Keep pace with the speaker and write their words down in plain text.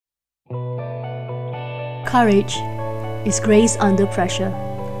Courage is Grace Under Pressure.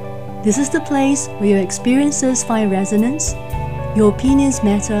 This is the place where your experiences find resonance, your opinions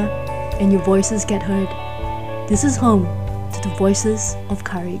matter, and your voices get heard. This is home to the Voices of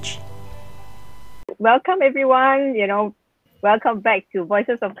Courage. Welcome everyone, welcome back to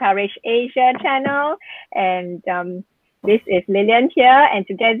Voices of Courage Asia channel. And this is Lillian here, and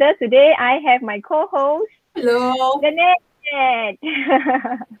together today I have my co-host. Hello. Lynette.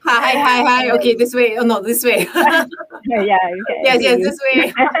 Hi. Okay, this way. Oh, no, this way. Yeah. Yes, this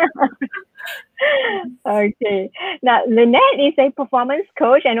way. Okay. Now, Lynette is a performance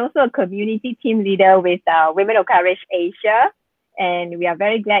coach and also a community team leader with Women of Courage Asia. And we are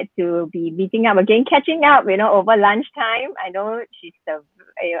very glad to be meeting up again, catching up, over lunchtime. I know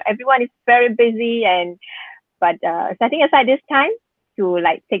everyone is very busy, but setting aside this time to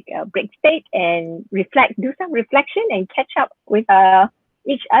take a break state and do some reflection and catch up with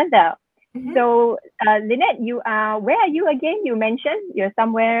each other. Mm-hmm. So, Lynette, where are you again? You mentioned you're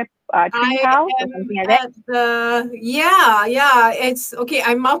somewhere, Treehouse or something like that. Yeah. It's okay.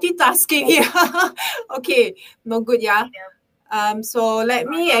 I'm multitasking here. Okay, no good. Yeah. So let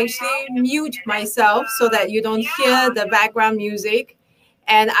me actually mute myself so that you don't hear the background music,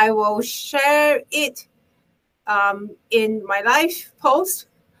 and I will share it in my live post,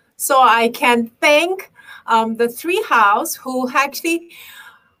 so I can thank the Treehouse, who actually,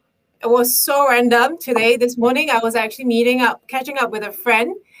 it was so random today. This morning I was actually catching up with a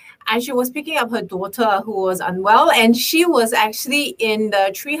friend, and she was picking up her daughter who was unwell, and she was actually in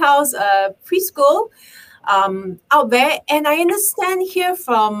the Treehouse preschool out there. And I understand here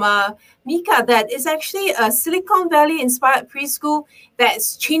from Mika that it's actually a Silicon Valley inspired preschool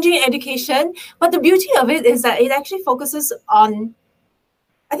that's changing education. But the beauty of it is that it actually focuses on,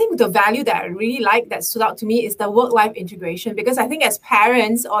 I think the value that I really like that stood out to me is the work-life integration. Because I think as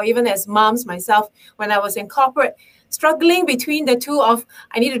parents, or even as moms myself, when I was in corporate, struggling between the two of,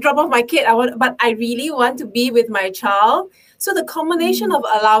 I need to drop off my kid, but I really want to be with my child. So the combination of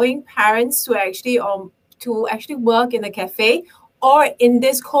allowing parents to actually work in a cafe or in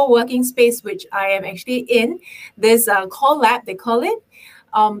this co-working space, which I am actually in, this call lab, they call it,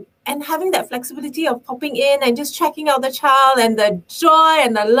 and having that flexibility of popping in and just checking out the child, and the joy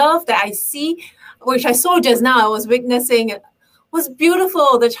and the love that I see, which I saw just now, I was witnessing, was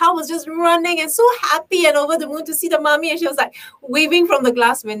beautiful. The child was just running and so happy and over the moon to see the mommy, and she was like waving from the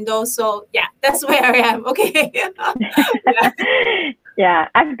glass window. So yeah, that's where I am. Okay. Yeah,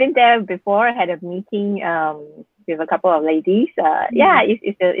 I've been there before. I had a meeting with a couple of ladies.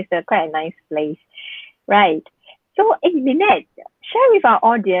 It's a quite a nice place, right? So, Lynette, share with our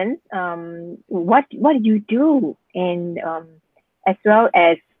audience what you do, and as well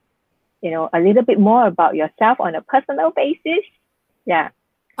as a little bit more about yourself on a personal basis. Yeah.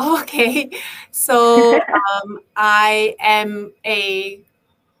 Okay. So I am a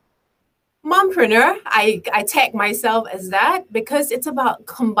mompreneur. I tag myself as that because it's about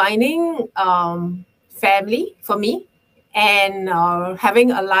combining family for me and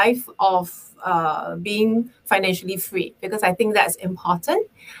having a life of being financially free, because I think that's important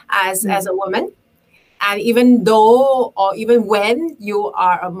as a woman. And even though, or even when you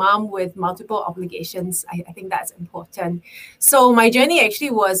are a mom with multiple obligations, I think that's important. So my journey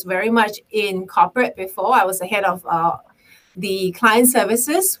actually was very much in corporate before. I was the head of the client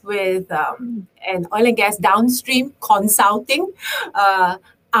services with an oil and gas downstream consulting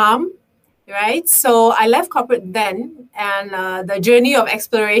arm, right? So I left corporate then, and the journey of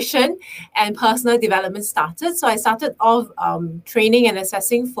exploration and personal development started. So I started off training and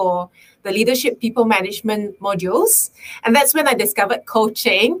assessing for the leadership people management modules. And that's when I discovered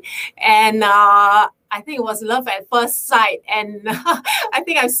coaching. And I think it was love at first sight. And I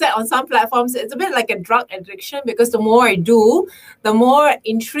think I've said on some platforms, it's a bit like a drug addiction, because the more I do, the more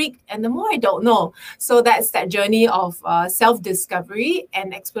intrigued and the more I don't know. So that's that journey of self-discovery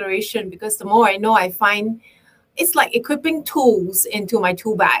and exploration, because the more I know, I find it's like equipping tools into my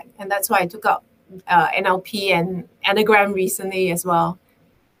tool bag. And that's why I took up NLP and Enneagram recently as well.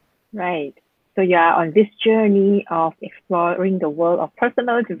 Right. So you are on this journey of exploring the world of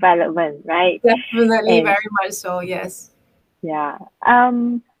personal development, right? Definitely, very much so, yes. Yeah.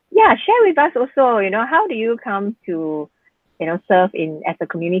 Share with us also, how do you come to, serve as a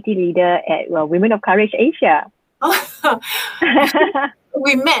community leader at Women of Courage Asia?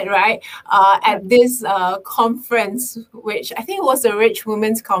 We met, right, at this conference, which I think was the Rich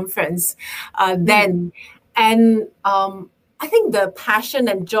Women's Conference then. And I think the passion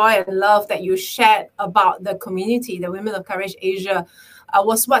and joy and love that you shared about the community, the Women of Courage Asia,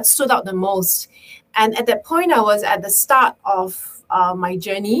 was what stood out the most. And at that point, I was at the start of my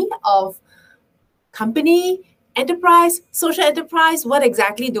journey of company, enterprise, social enterprise, what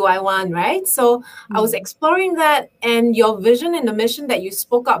exactly do I want, right? So I was exploring that, and your vision and the mission that you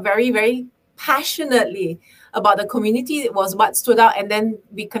spoke up very, very passionately about the community was what stood out. And then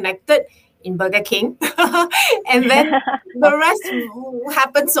we connected in Burger King. And then the rest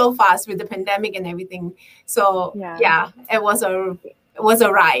happened so fast with the pandemic and everything. So yeah, it was a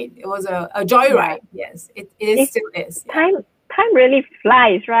ride. It was a joyride. Yes, it still is. Time really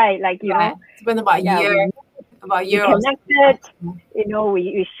flies, right? Like, you know, it's been about a year. About a year we connected, you know,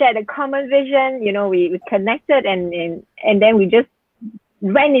 we shared a common vision, you know, we connected, and then we just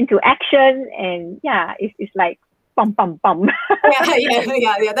went into action, and yeah, it's like bum bum bum.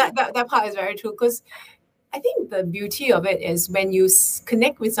 yeah. That part is very true, because I think the beauty of it is when you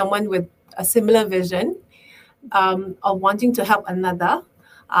connect with someone with a similar vision of wanting to help another.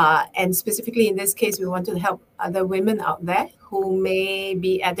 And specifically in this case, we want to help other women out there who may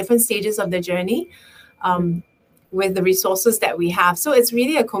be at different stages of their journey. With the resources that we have. So it's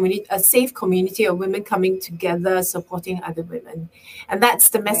really a safe community of women coming together, supporting other women. And that's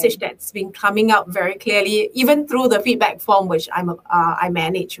the message that's been coming out very clearly, even through the feedback form, which I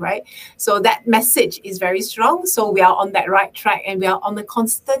manage, right? So that message is very strong. So we are on that right track, and we are on a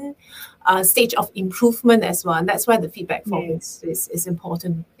constant stage of improvement as well. And that's why the feedback form is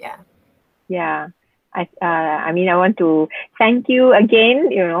important. Yeah. I mean, I want to thank you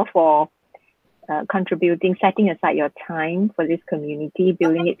again, you know, for contributing, setting aside your time for this community,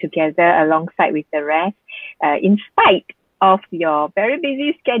 building it together alongside with the rest, in spite of your very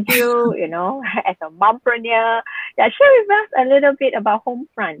busy schedule, you know, as a mompreneur. Yeah, share with us a little bit about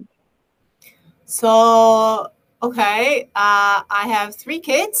Homefront. So, okay, I have 3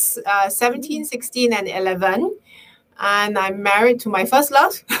 kids, 17, 16, and 11. And I'm married to my first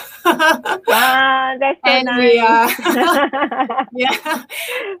love. That's so nice.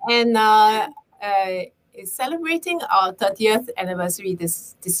 And is celebrating our 30th anniversary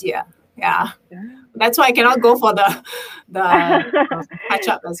this year. Yeah. That's why I cannot go for the catch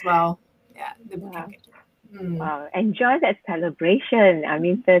up as well. Yeah. Wow. Enjoy that celebration. I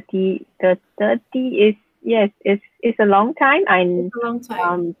mean, 30 is, yes, it's a long time. And it's a long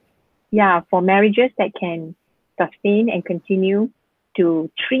time. For marriages that can sustain and continue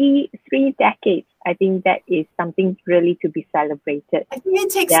to three decades, I think that is something really to be celebrated. I think it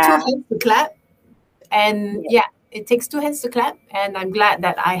takes 2 hands to clap. And it takes 2 hands to clap. And I'm glad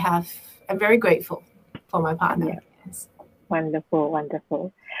that I'm very grateful for my partner. Yeah. Yes.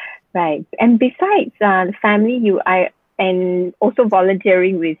 Wonderful. Right. And besides the family, and also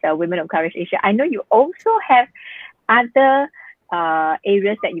volunteering with Women of Courage Asia, I know you also have other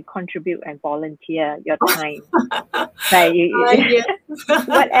areas that you contribute and volunteer your time. Right.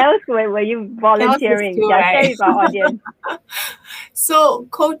 What else were you volunteering? Share with our audience. So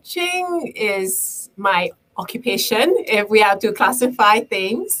coaching is my occupation, if we have to classify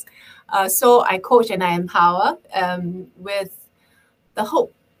things. So I coach and I empower with the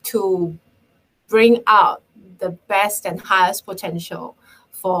hope to bring out the best and highest potential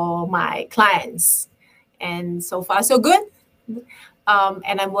for my clients. And so far, so good.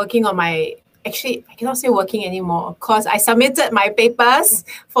 And I'm working on actually, I cannot say working anymore, because I submitted my papers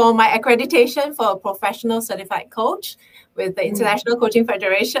for my accreditation for a professional certified coach with the International Coaching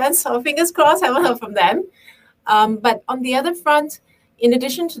Federation. So fingers crossed, haven't heard from them. But on the other front, in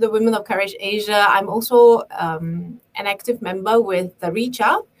addition to the Women of Courage Asia, I'm also an active member with the Reach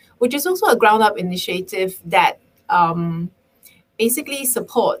Out, which is also a ground-up initiative that basically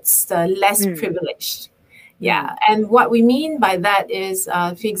supports the less privileged. Yeah, and what we mean by that is,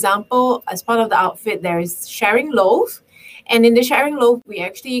 for example, as part of the outfit, there is Sharing Loaf. And in the Sharing Loaf, we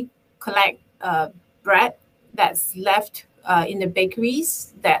actually collect bread that's left in the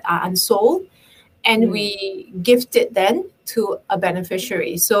bakeries that are unsold, and we gift it then to a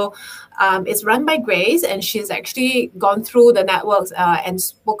beneficiary. So it's run by Grace, and she's actually gone through the networks and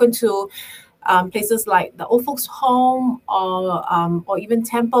spoken to places like the Old Folks Home or even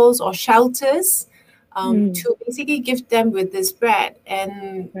temples or shelters to basically gift them with this bread.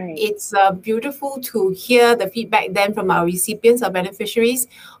 And it's beautiful to hear the feedback then from our recipients, our beneficiaries,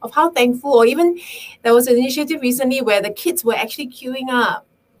 of how thankful, or even there was an initiative recently where the kids were actually queuing up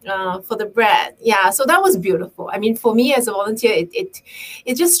for the bread. Yeah, so that was beautiful. I mean, for me as a volunteer,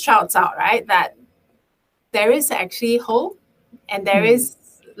 it just shouts out, right, that there is actually hope and there is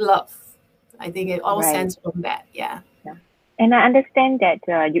love. I think it all stems from that. Yeah. And I understand that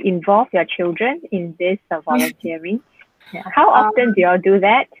you involve your children in this volunteering. How often do you all do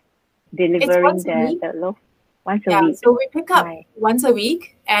that? Delivering the loaf? Once a week. So we pick up once a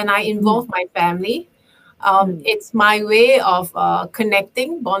week, and I involve my family. It's my way of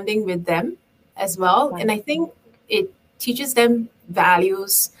connecting, bonding with them, as well. Right. And I think it teaches them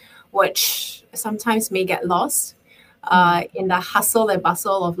values which sometimes may get lost in the hustle and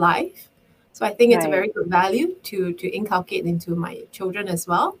bustle of life. So I think it's a Right. very good value to inculcate into my children as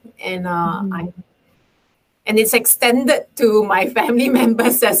well. And and it's extended to my family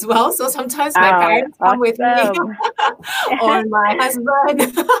members as well. So sometimes my Oh, parents come with me, awesome. or my husband,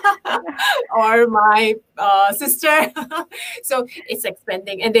 or my sister. So it's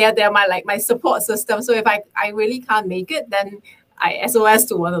expanding, and they're my support system. So if I really can't make it, then I SOS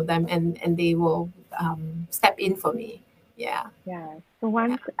to one of them, and they will step in for me. Yeah. Yeah. So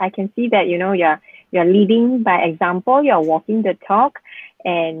once I can see that, you're leading by example, you're walking the talk,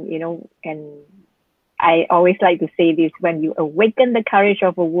 and I always like to say this: when you awaken the courage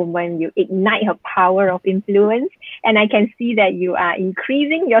of a woman, you ignite her power of influence. And I can see that you are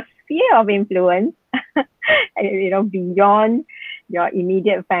increasing your sphere of influence, beyond your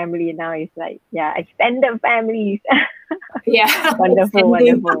immediate family. Now it's like, extended families. Yeah. Wonderful,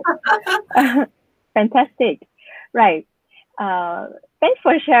 wonderful. Fantastic. Right. Thanks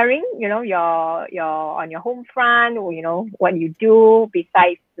for sharing, your on your home front, or, what you do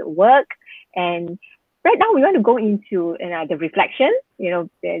besides the work. And right now we want to go into the reflection.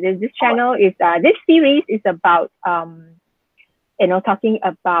 This channel is this series is about talking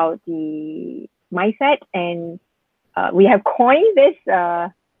about the mindset, and we have coined this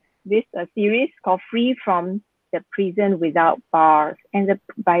series called "Free from the Prison Without Bars," and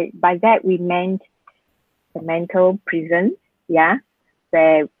by that we meant the mental prison, where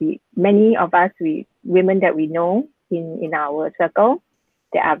many of us women that we know in our circle,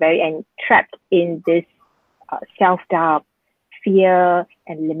 they are very entrapped in this self-doubt, fear,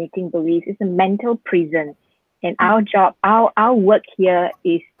 and limiting beliefs. It's a mental prison. And our job, our work here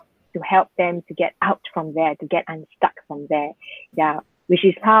is to help them to get out from there, to get unstuck from there. Which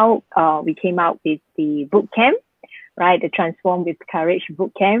is how we came out with the boot camp, right? The Transform with Courage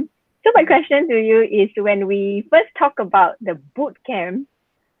boot camp. So my question to you is, when we first talk about the boot camp,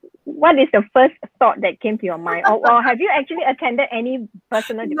 what is the first thought that came to your mind? Or have you actually attended any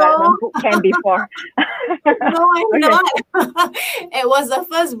personal development boot camp before? No, I'm not. It was the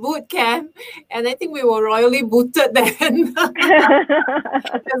first boot camp, and I think we were royally booted then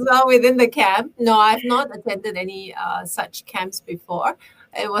as well within the camp. No, I've not attended any such camps before.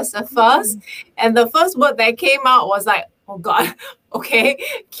 It was the first, and the first word that came out was like, oh God, okay,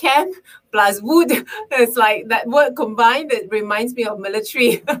 camp plus wood. It's like that word combined. It reminds me of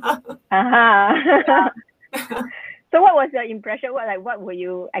military. So what was your impression? What were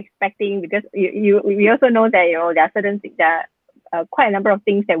you expecting? Because we also know that there are certain quite a number of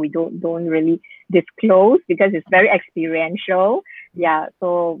things that we don't really disclose because it's very experiential.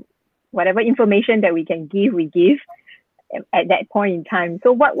 So whatever information that we can give, we give at that point in time.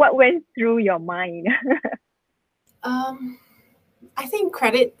 So what went through your mind? I think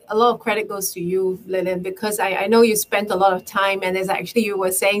a lot of credit goes to you, Lillian, because I know you spent a lot of time, and as actually you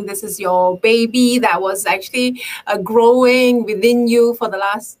were saying, this is your baby that was actually growing within you for the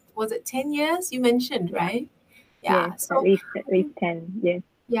last, was it 10 years you mentioned, right? Yeah, so at least 10 years.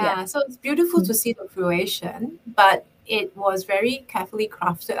 Yeah, so it's beautiful to see the fruition, but it was very carefully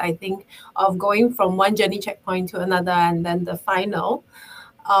crafted, I think, of going from one journey checkpoint to another, and then the final.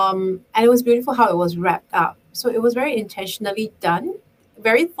 And it was beautiful how it was wrapped up. So it was very intentionally done,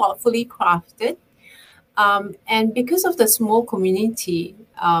 very thoughtfully crafted. And because of the small community,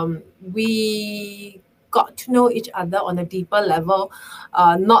 we got to know each other on a deeper level,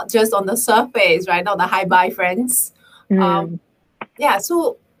 not just on the surface, right? Not the hi-bye friends.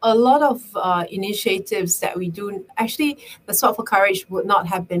 So a lot of initiatives that we do, actually, the Sword for Courage would not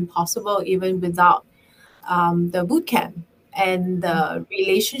have been possible even without the bootcamp. And the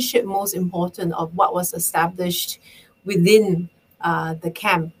relationship, most important, of what was established within the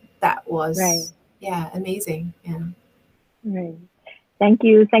camp, that was amazing. Right. Thank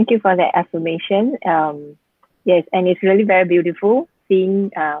you for that affirmation. Yes, and it's really very beautiful seeing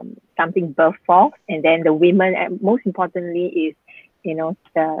something birth forth, and then the women, and most importantly is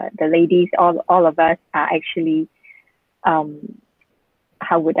the ladies, all of us are actually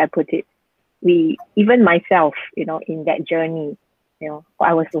how would I put it, even myself, in that journey,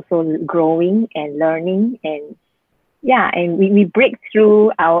 I was also growing and learning, and we break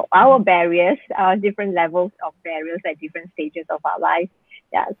through our barriers, our different levels of barriers at different stages of our life.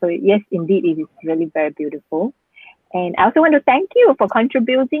 So yes, indeed, it is really very beautiful. And I also want to thank you for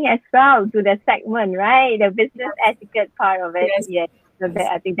contributing as well to the segment, right? The business etiquette part of it. Yes. So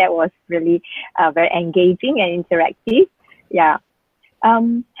I think that was really very engaging and interactive.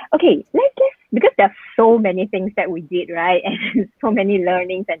 Okay, because there's so many things that we did, right? And so many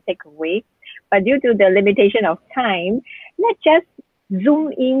learnings and takeaways. But due to the limitation of time, let's just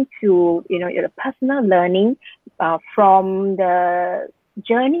zoom into, your personal learning from the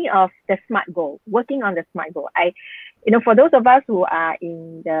journey of the SMART goal, working on the SMART goal. For those of us who are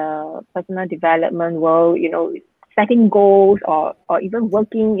in the personal development world, setting goals or even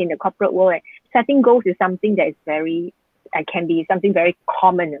working in the corporate world, setting goals is something that is can be something very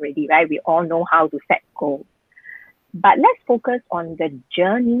common already, right? We all know how to set goals. But let's focus on the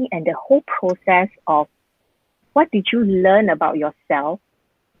journey and the whole process of what did you learn about yourself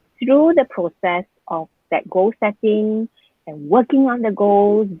through the process of that goal setting and working on the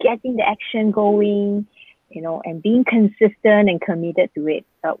goals, getting the action going, and being consistent and committed to it.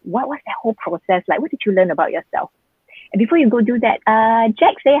 What was that whole process like? What did you learn about yourself? And before you go do that,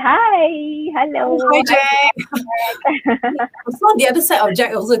 Jack, say hi. Hello. Hi, Jack. I saw the other side of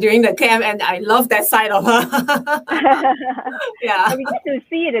Jack also during the camp, and I love that side of her. Yeah. We get to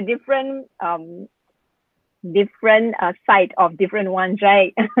see the different side of different ones,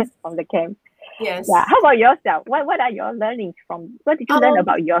 right? From the camp. Yes. Yeah. How about yourself? What are your learnings from? What did you learn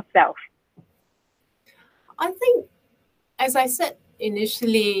about yourself? I think, as I said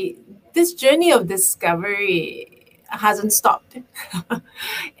initially, this journey of discovery hasn't stopped.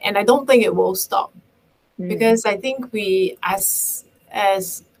 And I don't think it will stop. Because I think we as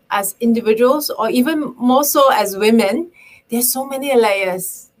individuals, or even more so as women, there's so many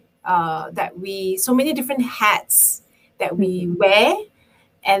layers so many different hats that we wear,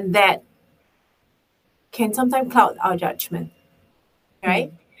 and that can sometimes cloud our judgment,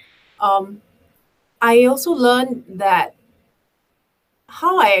 right? I also learned that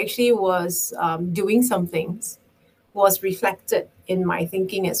how I actually was doing some things was reflected in my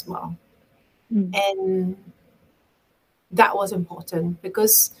thinking as well. And that was important,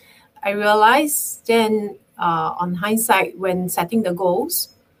 because I realized then on hindsight, when setting the goals,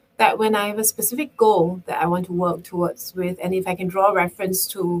 that when I have a specific goal that I want to work towards with, and if I can draw reference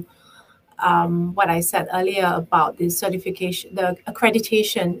to what I said earlier about the certification, the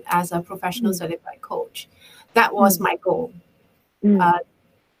accreditation as a professional certified coach, that was my goal.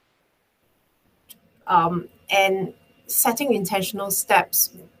 And setting intentional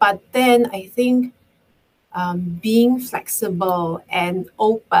steps. But then I think being flexible and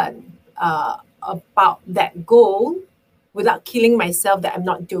open about that goal without killing myself that I'm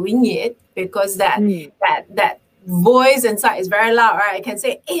not doing it, because that voice inside is very loud, right? I can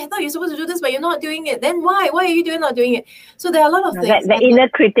say, hey, I thought you're supposed to do this, but you're not doing it. Then why? Why are you not doing it? So there are a lot of things. The inner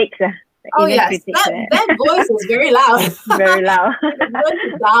critics. Yes, that voice is very loud. Very loud.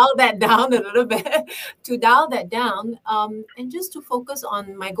 To dial that down a little bit, and just to focus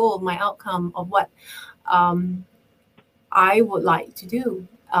on my goal, my outcome of what I would like to do,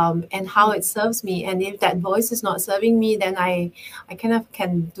 and how it serves me. And if that voice is not serving me, then I kind of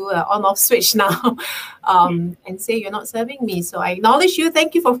can do an on-off switch now, and say you're not serving me. So I acknowledge you.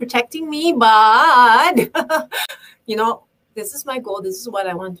 Thank you for protecting me, but this is my goal. This is what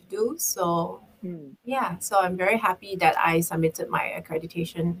I want to do. So so I'm very happy that I submitted my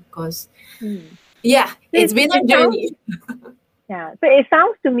accreditation, because it's been a journey. So it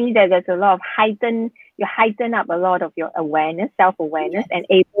sounds to me that there's a lot of you heighten up a lot of your awareness, self-awareness, and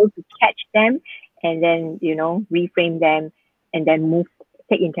able to catch them, and then, reframe them, and then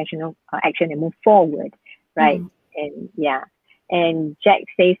take intentional action and move forward, right? And Jack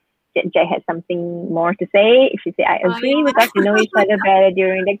had something more to say. She said, I agree, because we know each other better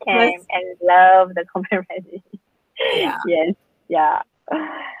during the camp and love the camaraderie.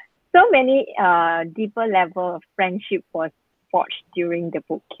 So many deeper level of friendship was forged during the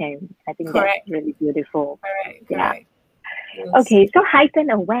boot camp. I think that's really beautiful. Correct. Yes. Okay, so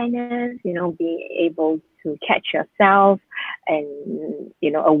heightened awareness, being able to catch yourself, and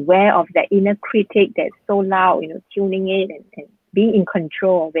aware of that inner critic that's so loud, tuning it and being in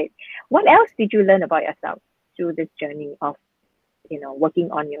control of it. What else did you learn about yourself through this journey of, working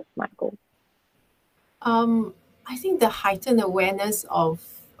on your SMART goals? I think the heightened awareness of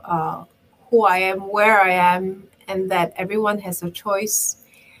who I am, where I am, and that everyone has a choice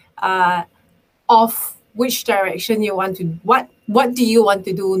of which direction you want to, what do you want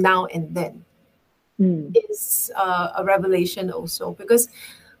to do now and then, is a revelation also, because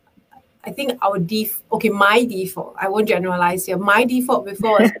I think my default, I won't generalize here, my default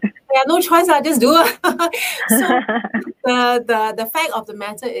before was, no choice, I just do it. So the fact of the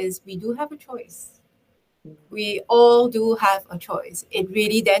matter is, we do have a choice. We all do have a choice. It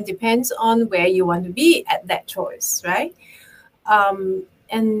really then depends on where you want to be at that choice, right?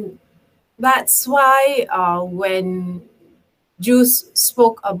 And that's why when Juice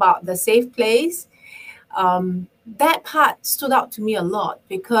spoke about the safe place, that part stood out to me a lot,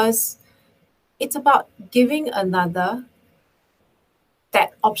 because it's about giving another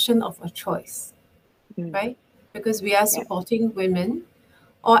that option of a choice, right? Because we are supporting women,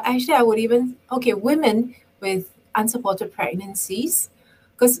 or actually I would even, okay, women with unsupported pregnancies,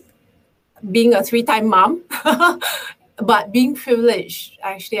 because being a 3-time mom, but being privileged,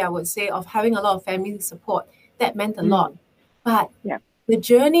 actually, I would say, of having a lot of family support, that meant a lot. But the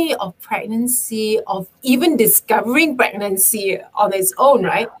journey of pregnancy, of even discovering pregnancy on its own,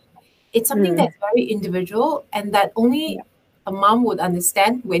 right? It's something that's very individual and that only a mom would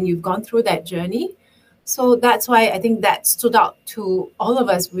understand when you've gone through that journey. So that's why I think that stood out to all of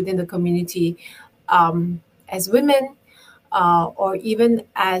us within the community, as women, or even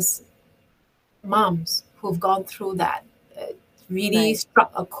as moms who've gone through that. It really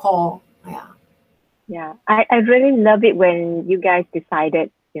struck a chord. Yeah, I really love it when you guys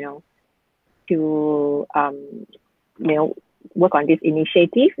decided, to work on this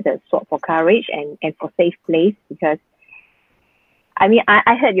initiative, the Swap for Courage and for Safe Place, because I mean,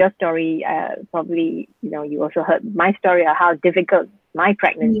 I heard your story. Probably, you also heard my story of how difficult my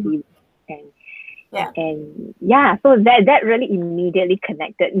pregnancy was. So that really immediately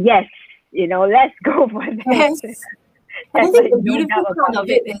connected. Yes, let's go for that. Yes. And I think the beautiful part of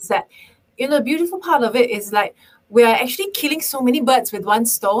it is that, beautiful part of it is like, we are actually killing so many birds with one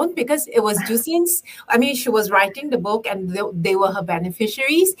stone, because it was Jusine's, she was writing the book and they were her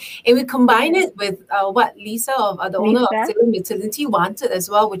beneficiaries. And we combined it with what Lisa, the owner of Zilla Maternity, wanted as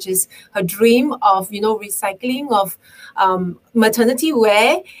well, which is her dream of, recycling of maternity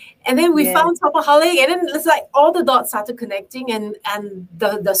wear. And then we found Swapaholic, and then it's like all the dots started connecting, and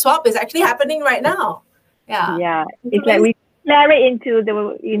the swap is actually happening right now. Yeah. It's like we declare it into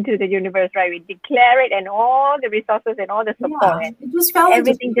the universe, right? We declare it, and all the resources and all the support. It just fell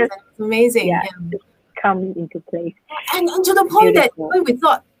everything just amazing. Just come into place. And to the point that when we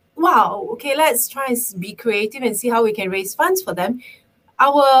thought, wow, okay, let's try and be creative and see how we can raise funds for them.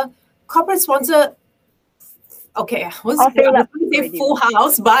 Our corporate sponsor, okay, I was going to say full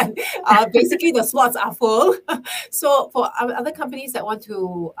house, but basically the slots are full. So for other companies that want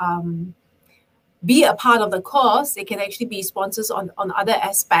to be a part of the course, they can actually be sponsors on other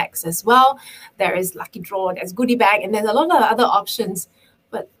aspects as well. There is lucky draw, there's goodie bag, and there's a lot of other options.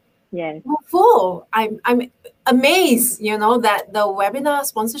 But we're full. I'm amazed, that the webinar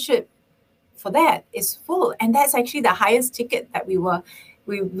sponsorship for that is full, and that's actually the highest ticket that we were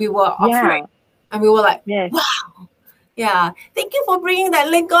offering, and we were like, wow. Yeah, thank you for bringing that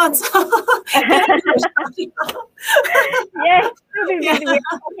link on. Yes, we're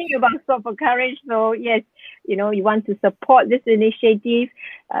talking about Swap for Courage. So yes, you want to support this initiative,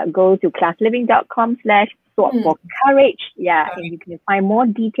 go to classliving.com/swap for courage. And you can find more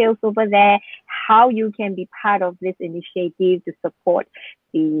details over there, how you can be part of this initiative to support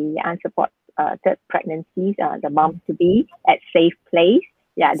the unsupported pregnancies, the moms to be at Safe Place.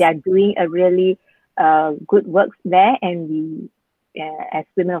 They are doing a really good works there, and we as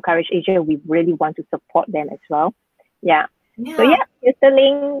Women of Courage Asia, we really want to support them as well. So here's the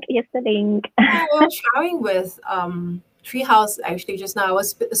link. I was sharing with Treehouse actually just now. I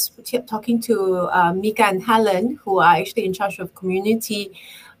was talking to Mika and Helen, who are actually in charge of community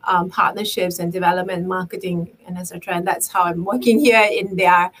partnerships and development, marketing, and etc. And that's how I'm working here in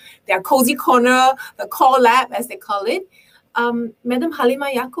their cozy corner, the core lab as they call it. Madam Halima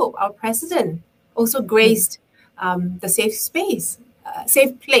Yaakob, our president, also graced the Safe Place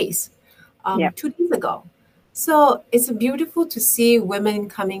 2 days ago. So it's beautiful to see women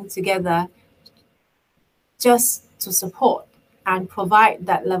coming together just to support and provide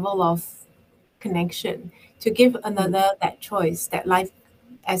that level of connection, to give another that choice, that life,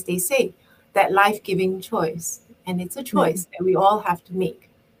 as they say, that life-giving choice. And it's a choice that we all have to make.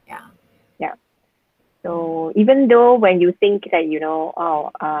 So even though when you think that,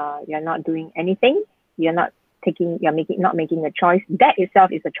 you're not doing anything, you're not making a choice, that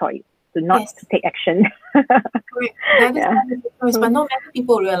itself is a choice to not to take action. Correct. That is a choice, but not many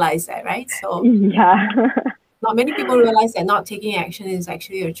people realize that, right? So not many people realize that not taking action is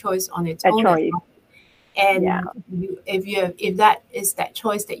actually a choice on its own. And if that is that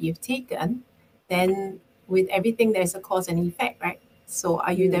choice that you've taken, then with everything there's a cause and effect, right? So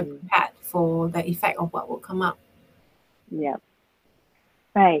are you then prepared for the effect of what will come up?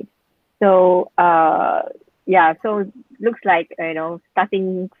 Right. So so looks like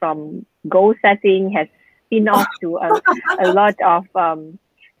starting from goal setting has spin off to a lot of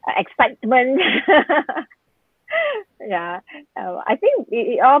excitement. I think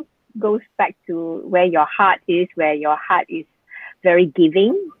it all goes back to where your heart is very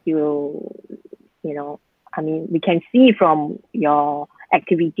giving. We can see from your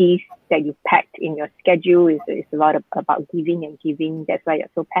activities that you packed in your schedule. It's a lot about giving and giving. That's why you're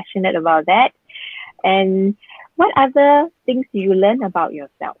so passionate about that. And what other things do you learn about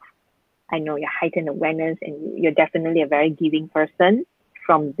yourself? I know your heightened awareness, and you're definitely a very giving person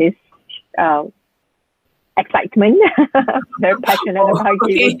from this excitement. Very passionate about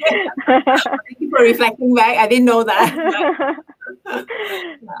giving. Thank you for reflecting back. I didn't know that.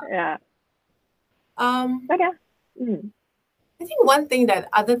 Yeah. But yeah. I think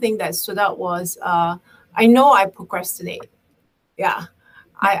other thing that stood out was I know I procrastinate. Yeah.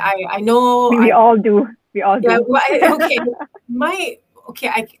 I know we all do. We all do.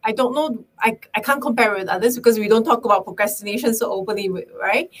 Yeah, I don't know. I can't compare with others because we don't talk about procrastination so openly,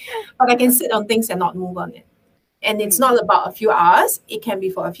 right? But I can sit on things and not move on it. And it's not about a few hours. It can be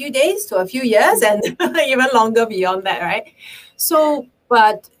for a few days to a few years and even longer beyond that, right? So,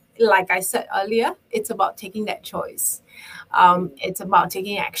 but like I said earlier, it's about taking that choice. It's about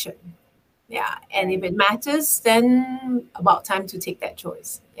taking action. Yeah. And if it matters, then about time to take that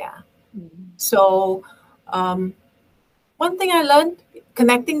choice. Yeah. So one thing I learned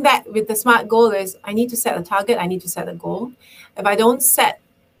connecting that with the SMART goal is I need to set a target. I need to set a goal. If I don't set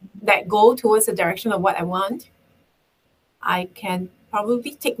that goal towards the direction of what I want, I can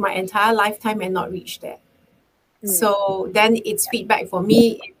probably take my entire lifetime and not reach there. So then it's feedback for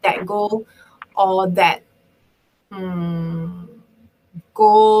me if that goal or that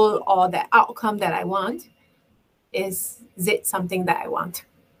goal or the outcome that I want is it something that I want,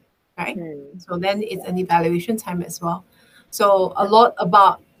 right? So then it's an evaluation time as well. So a lot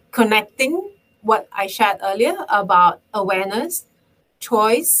about connecting what I shared earlier about awareness,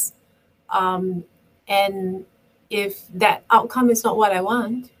 choice, and if that outcome is not what I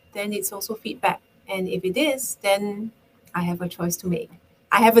want, then it's also feedback. And if it is, then I have a choice to make.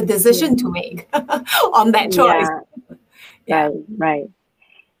 I have a decision to make on that choice. Right.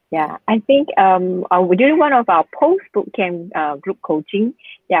 Yeah, I think during one of our post-bootcamp group coaching,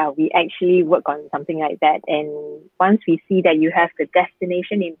 we actually work on something like that. And once we see that you have the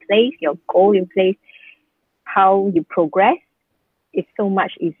destination in place, your goal in place, how you progress is so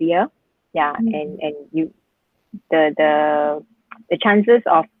much easier. Yeah, and you the chances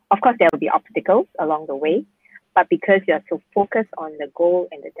of course there will be obstacles along the way, but because you're so focused on the goal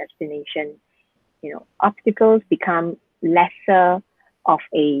and the destination, obstacles become lesser of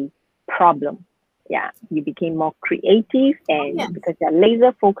a problem. Yeah, you became more creative, and because you're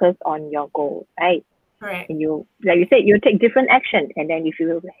laser focused on your goal, right? Right. And you, like you said, you take different action, and then if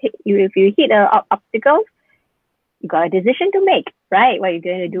you hit a obstacle, you got a decision to make, right? What are you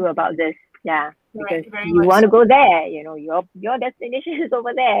going to do about this? Yeah, because you want to go there. Your destination is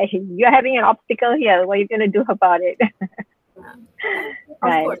over there. You're having an obstacle here. What are you going to do about it? Of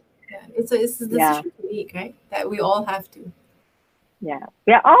course. Yeah. It's a decision to make, right? That we all have to. Yeah,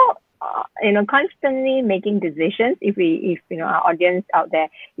 we are all constantly making decisions. If our audience out there,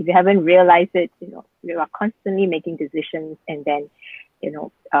 if you haven't realized it, we are constantly making decisions, and then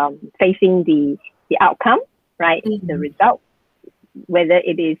facing the outcome, right? The result, whether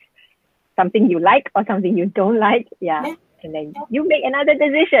it is something you like or something you don't like, and then you make another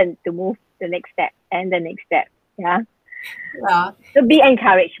decision to move the next step and the next step. So be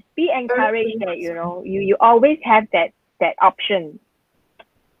encouraged that you always have that option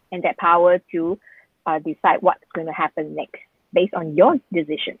and that power to decide what's going to happen next based on your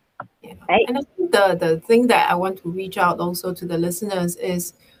decision. Right? And I think the thing that I want to reach out also to the listeners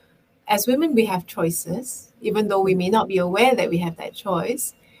is, as women, we have choices, even though we may not be aware that we have that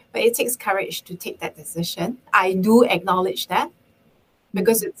choice, but it takes courage to take that decision. I do acknowledge that,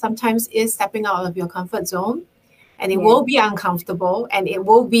 because it sometimes is stepping out of your comfort zone, and it will be uncomfortable and it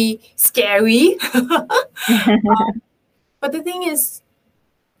will be scary. But the thing is,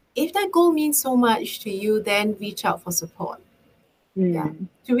 if that goal means so much to you, then reach out for support. To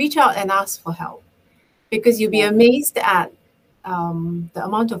reach out and ask for help, because you'll be amazed at the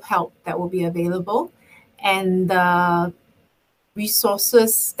amount of help that will be available and the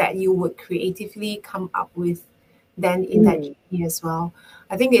resources that you would creatively come up with then in that journey as well.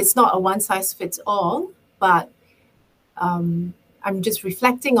 I think it's not a one size fits all, but I'm just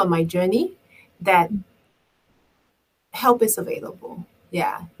reflecting on my journey that help is available.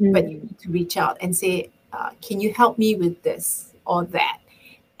 But you need to reach out and say, can you help me with this or that?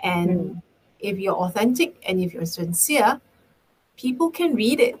 And if you're authentic and if you're sincere, people can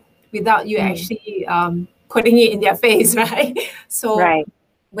read it without you actually putting it in their face, right? So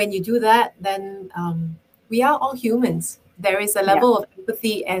when you do that, then we are all humans. There is a level of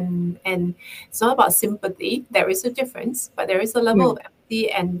empathy and it's not about sympathy. There is a difference, but there is a level of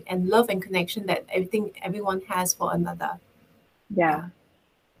empathy and love and connection that everyone has for another.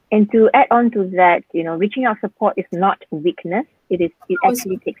 And to add on to that, reaching out support is not weakness. It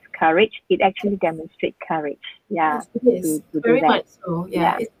actually takes courage. It actually demonstrates courage. Yeah. Yes, it is. Very much so.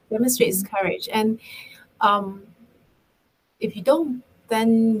 Yeah. It demonstrates courage. And if you don't,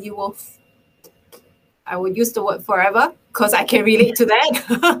 then you will, I would use the word forever because I can relate to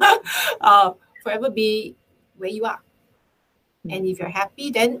that. Forever be where you are. And if you're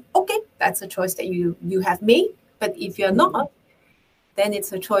happy, then okay, that's a choice that you have made. But if you're not, then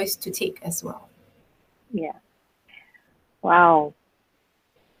it's a choice to take as well. Yeah. Wow.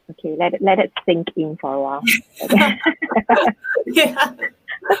 Okay, let it sink in for a while. Yeah.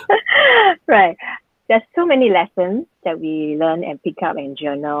 Right. There's so many lessons that we learn and pick up and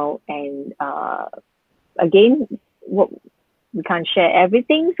journal. And again, we can't share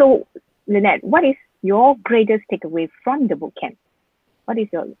everything. So, Lynette, what is your greatest takeaway from the bootcamp? What is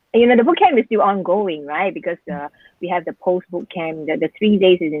your, the bootcamp is still ongoing, right? Because we have the post bootcamp, the 3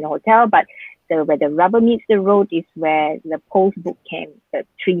 days is in the hotel, but where the rubber meets the road is where the post bootcamp, the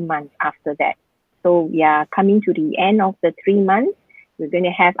 3 months after that. So we are coming to the end of the 3 months. We're going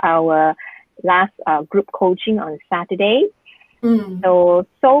to have our last group coaching on Saturday. So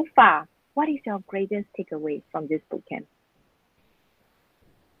far, what is your greatest takeaway from this bootcamp?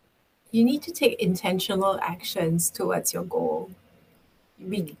 You need to take intentional actions towards your goal.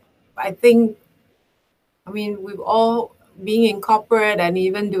 I think, we've all, being in corporate and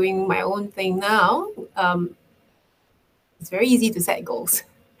even doing my own thing now, it's very easy to set goals.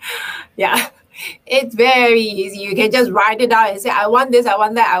 Yeah, it's very easy. You can just write it out and say, I want this, I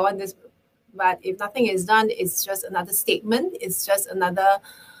want that, I want this. But if nothing is done, it's just another statement. It's just another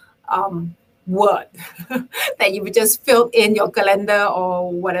word that you would just fill in your calendar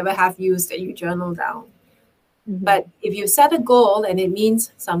or whatever have used that you journal down. But if you set a goal and it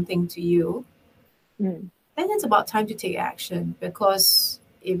means something to you, then it's about time to take action. Because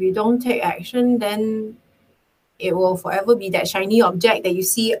if you don't take action, then it will forever be that shiny object that you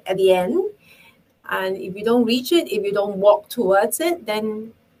see at the end. And if you don't reach it, if you don't walk towards it,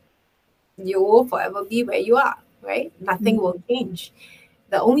 then you will forever be where you are, right? Nothing will change.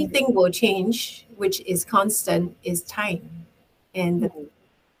 The only thing will change, which is constant, is time. And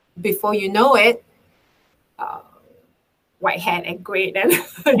before you know it, white hat and great, and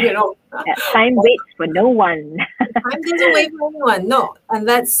time waits for no one. Time doesn't wait for anyone. No, and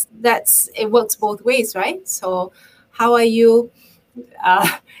that's it works both ways, right? So, how are you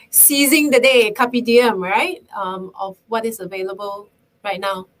seizing the day, carpe diem, right? Of what is available right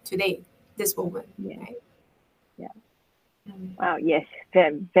now, today, this moment. Yeah. Right? Yeah. Wow. Yes.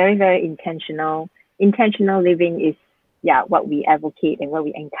 Very, very, very intentional. Intentional living is what we advocate and what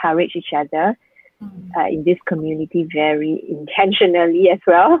we encourage each other in this community very intentionally as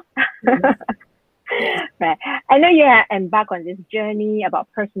well. Right. I know you have embarked on this journey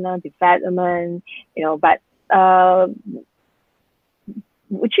about personal development, but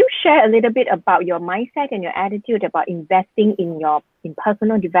would you share a little bit about your mindset and your attitude about investing in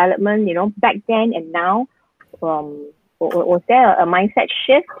personal development, back then and now? Was there a mindset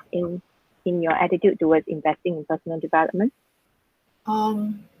shift in your attitude towards investing in personal development?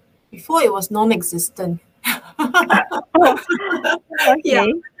 Before it was non-existent. Okay. Yeah,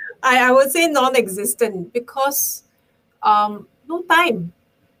 I would say non-existent because no time.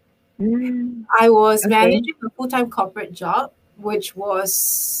 I was managing a full-time corporate job, which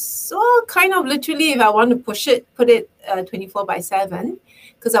was kind of literally, if I want to put it 24/7,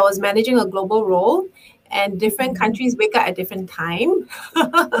 because I was managing a global role and different countries wake up at different time.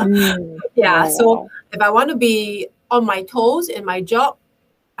 Yeah, so if I want to be on my toes in my job,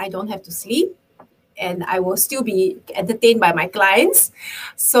 I don't have to sleep and I will still be entertained by my clients.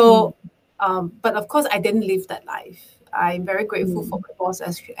 So, but of course, I didn't live that life. I'm very grateful for my boss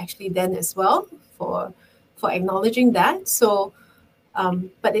actually then as well for acknowledging that. So,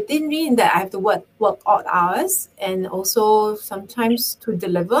 but it didn't mean that I have to work odd hours, and also sometimes to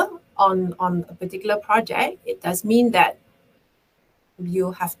deliver on a particular project, it does mean that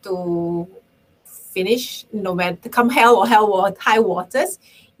you have to finish, no matter come hell or high waters,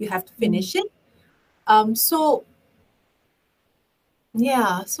 you have to finish it. So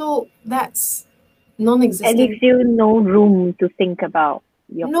that's non-existent. It leaves you no room to think about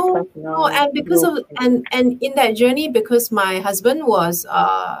your personal. No, and because of and in that journey, because my husband was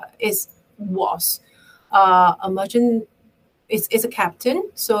a merchant, is a captain,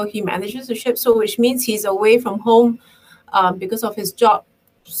 so he manages the ship. So which means he's away from home because of his job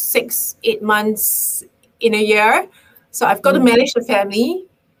 6-8 months in a year. So I've got to manage the family,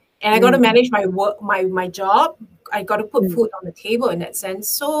 and I got to manage my work, my job. I got to put food on the table in that sense.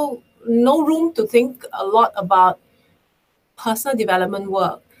 So no room to think a lot about personal development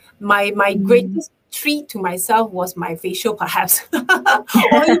work. my greatest treat to myself was my facial, perhaps. Or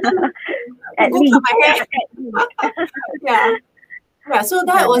even At go least. cut my hair. Yeah. Yeah, so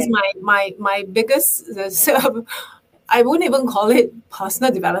that was my biggest. I wouldn't even call it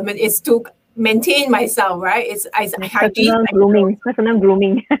personal development. It's to maintain myself, right? It's hygiene. Personal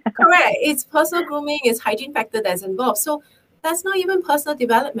grooming. Correct. It's personal grooming. It's hygiene factor that's involved. So that's not even personal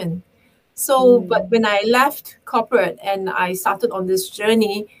development. So, but when I left corporate and I started on this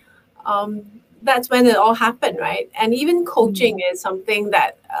journey, that's when it all happened, right? And even coaching is something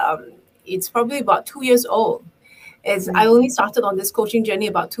that it's probably about 2 years old. I only started on this coaching journey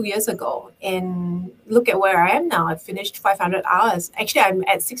about 2 years ago, and look at where I am now. I've finished 500 hours. Actually, I'm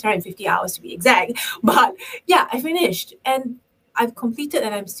at 650 hours to be exact. But yeah, I finished and I've completed,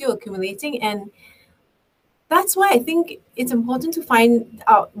 and I'm still accumulating. And that's why I think it's important to find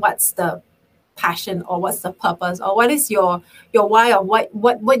out what's the passion or what's the purpose or what is your why, or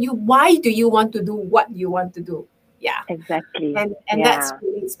why do you want to do what you want to do. Yeah, exactly. And that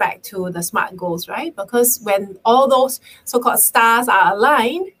relates back to the SMART goals, right? Because when all those so-called stars are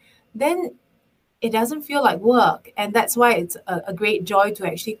aligned, then it doesn't feel like work. And that's why it's a great joy to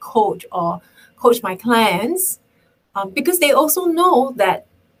actually coach my clients, because they also know that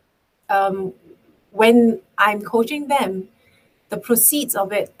when I'm coaching them, the proceeds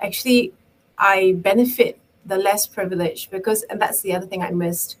of it, actually, I benefit the less privileged, and that's the other thing I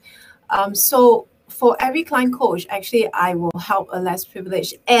missed. So for every client coach, actually, I will help a less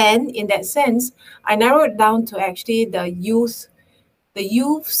privileged. And in that sense, I narrow it down to actually the youths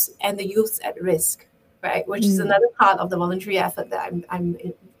and the youths at risk, right? Which is another part of the voluntary effort that I'm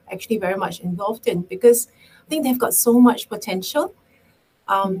actually very much involved in, because I think they've got so much potential.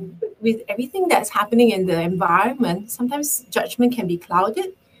 With everything that's happening in the environment, sometimes judgment can be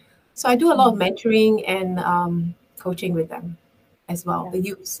clouded. So I do a lot of mentoring and coaching with them as well, the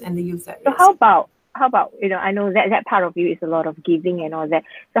youths and the youth at risk. So how about I know that part of you is a lot of giving and all that.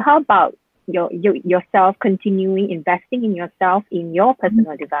 So how about yourself continuing investing in yourself in your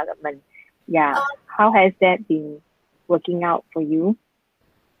personal development? Yeah, how has that been working out for you?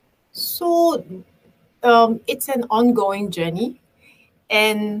 So it's an ongoing journey,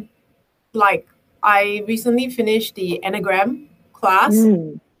 and like I recently finished the Enneagram class.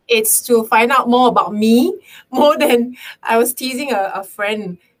 It's to find out more about me, more than I was teasing a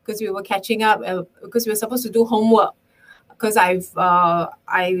friend because we were catching up because we were supposed to do homework, because I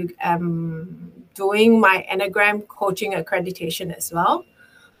am doing my Enneagram coaching accreditation as well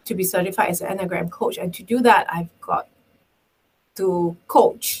to be certified as an Enneagram coach. And to do that, I've got to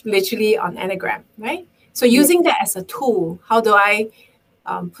coach literally on Enneagram, right? So using that as a tool, how do I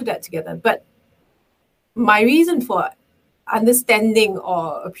put that together? But my reason for understanding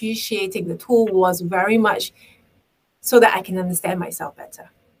or appreciating the tool was very much so that I can understand myself better.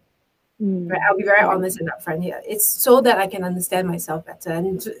 Right? I'll be very honest and upfront here. It's so that I can understand myself better,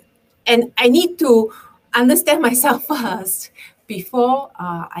 and I need to understand myself first before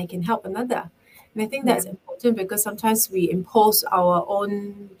I can help another. And I think that's important, because sometimes we impose our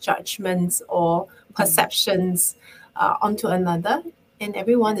own judgments or perceptions onto another, and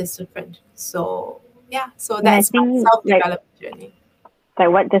everyone is different. So so that's my self-development journey. Like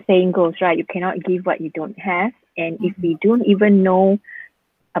what the saying goes, right? You cannot give what you don't have. And if we don't even know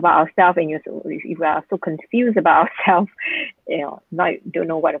about ourselves, and if we are so confused about ourselves, don't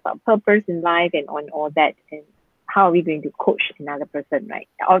know what about purpose in life and on all that, and how are we going to coach another person, right?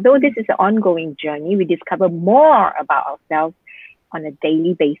 Although this is an ongoing journey, we discover more about ourselves on a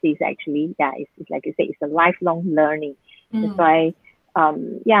daily basis, actually. Yeah, it's like you say, it's a lifelong learning. That's why,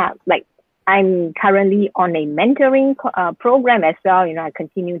 like I'm currently on a mentoring program as well. I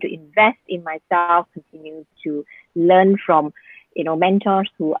continue to invest in myself, continue to learn from, mentors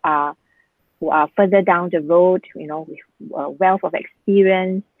who are further down the road, with a wealth of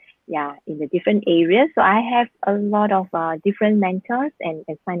experience, in the different areas. So I have a lot of different mentors and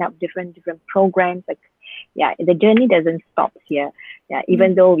sign up different programs. The journey doesn't stop here.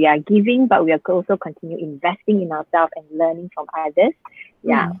 Even though we are giving, but we are also continue investing in ourselves and learning from others.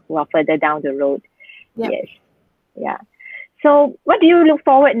 Who are further down the road. Yes. So what do you look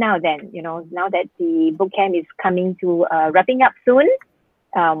forward now then? Now that the bootcamp is coming to wrapping up soon,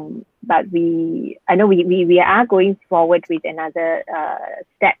 but I know we are going forward with another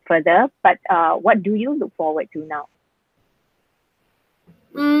step further. But what do you look forward to now?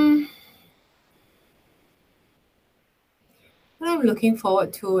 What I'm looking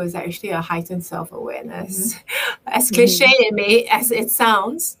forward to is actually a heightened self-awareness. As cliche as it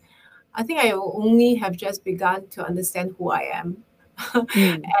sounds, I think I only have just begun to understand who I am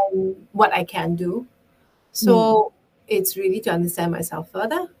and what I can do. So it's really to understand myself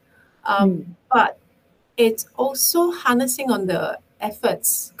further. But it's also harnessing on the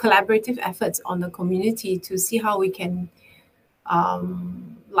efforts, collaborative efforts on the community to see how we can,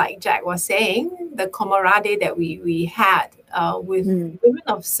 like Jack was saying, the camaraderie that we had with women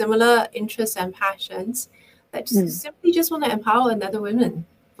of similar interests and passions that simply just want to empower another woman,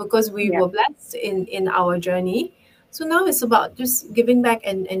 because we were blessed in our journey. So now it's about just giving back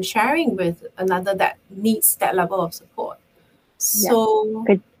and sharing with another that needs that level of support. So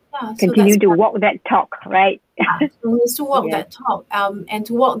continue to walk that talk, right? So it's to walk that talk. And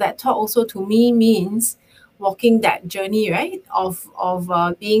to walk that talk also to me means walking that journey, right? Of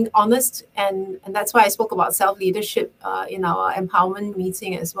being honest. And that's why I spoke about self-leadership in our empowerment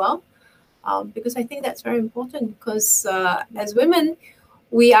meeting as well. Because I think that's very important, because as women,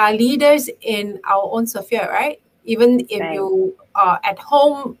 we are leaders in our own sphere, right? Even if you are at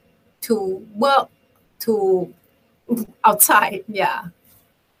home, to work, to outside. Yeah.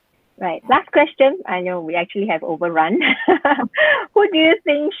 Right. Last question. I know we actually have overrun. Who do you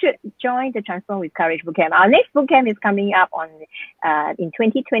think should join the Transform with Courage bootcamp? Our next bootcamp is coming up on in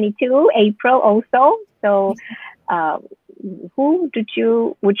 2022, April also. So who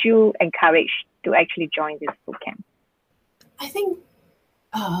would you encourage to actually join this bootcamp? I think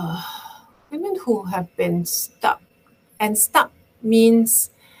women who have been stuck, and stuck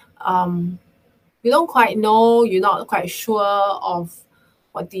means you don't quite know, you're not quite sure of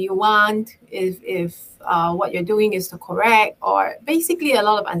what do you want, if what you're doing is the correct, or basically a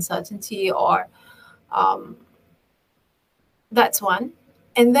lot of uncertainty, or that's one.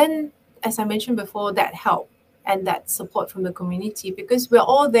 And then, as I mentioned before, that help and that support from the community, because we're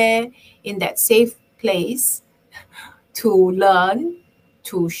all there in that safe place to learn,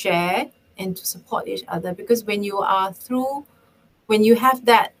 to share, and to support each other. Because when you have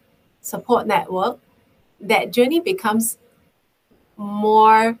that support network, that journey becomes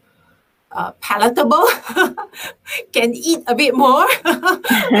more palatable, can eat a bit more,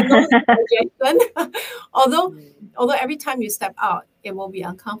 although every time you step out, it will be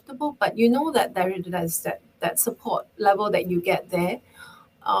uncomfortable, but you know that there's that support level that you get there.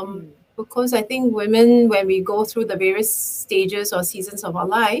 Because I think women, when we go through the various stages or seasons of our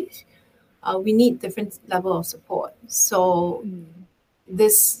life, we need different level of support. So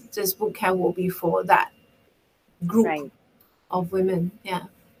this bootcamp will be for that group of women. Yeah.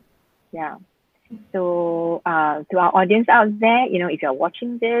 So to our audience out there, if you're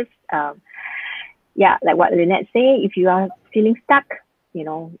watching this, like what Lynette say, if you are feeling stuck,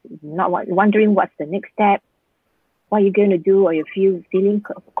 not wondering what's the next step, what are you going to do, or you feeling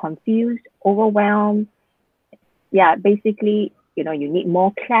confused, overwhelmed, basically, you need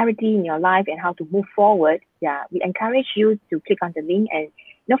more clarity in your life and how to move forward. We encourage you to click on the link and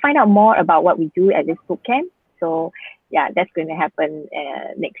find out more about what we do at this bootcamp. So that's going to happen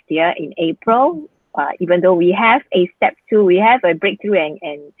next year in April. Even though we have a step 2, we have a breakthrough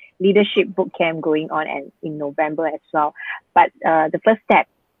and leadership bootcamp going on and in November as well. But the first step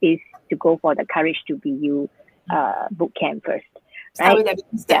is to go for the Courage to Be You bootcamp first. Start with that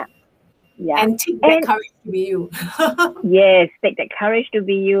step. And take that courage to be you. Yes, take that courage to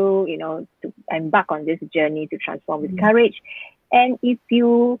be you, to embark on this journey to transform with courage. And if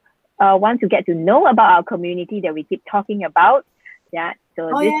you want to get to know about our community that we keep talking about, this is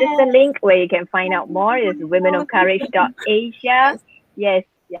the link where you can find out more. It's womenofcourage.asia.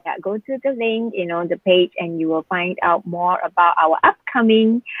 Go to the link, the page, and you will find out more about our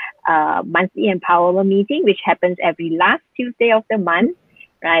upcoming monthly empowerment meeting, which happens every last Tuesday of the month,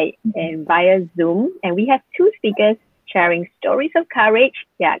 right? And via Zoom. And we have 2 speakers sharing stories of courage.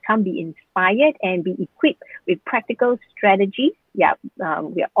 Come be inspired and be equipped with practical strategies. We are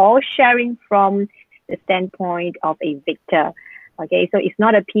all sharing from the standpoint of a victor. Okay, so it's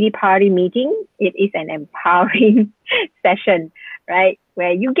not a pity party meeting. It is an empowering session, right?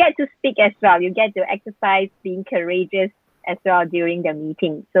 Where you get to speak as well. You get to exercise being courageous as well during the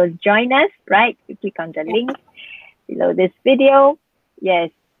meeting. So join us, right? You click on the link below this video. Yes.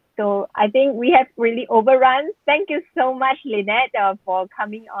 So I think we have really overrun. Thank you so much, Lynette, for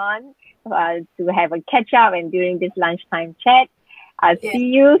coming on to have a catch up and during this lunchtime chat. I'll see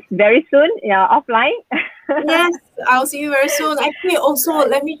you very soon, offline. Yes, I'll see you very soon. Actually, also,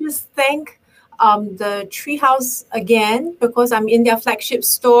 let me just thank the Treehouse again, because I'm in their flagship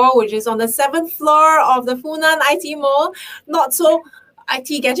store, which is on the 7th floor of the Funan IT Mall. Not so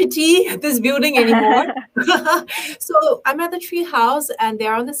IT gadgety, this building anymore. So I'm at the Treehouse, and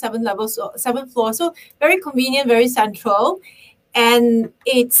they're on the 7th floor. So very convenient, very central. And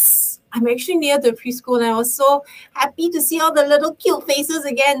I'm actually near the preschool, and I was so happy to see all the little cute faces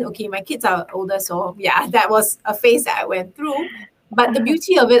again. Okay, my kids are older, so that was a phase that I went through. But the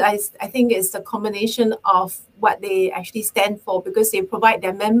beauty of it, I think, is the combination of what they actually stand for, because they provide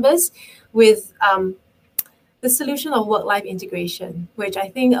their members with the solution of work-life integration, which I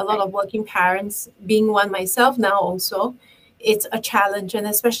think a lot of working parents, being one myself now also, it's a challenge. And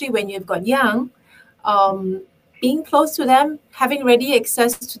especially when you've got young, being close to them, having ready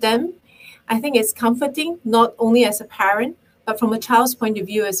access to them, I think it's comforting, not only as a parent, but from a child's point of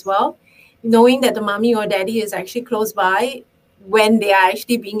view as well, knowing that the mommy or daddy is actually close by when they are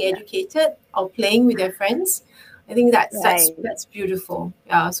actually being educated or playing with their friends. I think that's beautiful.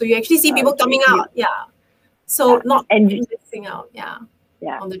 Yeah. So you actually see people coming out. Yeah. So not missing out. Yeah.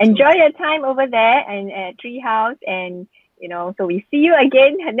 Yeah. Enjoy your time over there and at Treehouse, and so we see you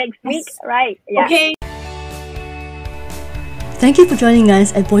again next week, right? Yeah. Okay. Thank you for joining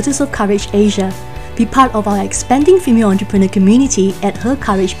us at Voices of Courage Asia. Be part of our expanding female entrepreneur community at Her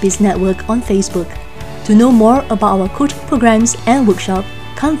Courage Biz Network on Facebook. To know more about our coaching programs and workshop,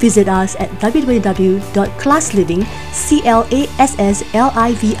 come visit us at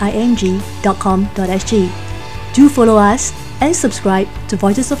www.classliving.com.sg. Do follow us and subscribe to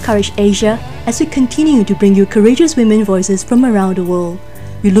Voices of Courage Asia as we continue to bring you courageous women voices from around the world.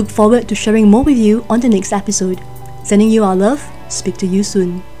 We look forward to sharing more with you on the next episode. Sending you our love. Speak to you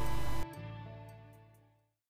soon.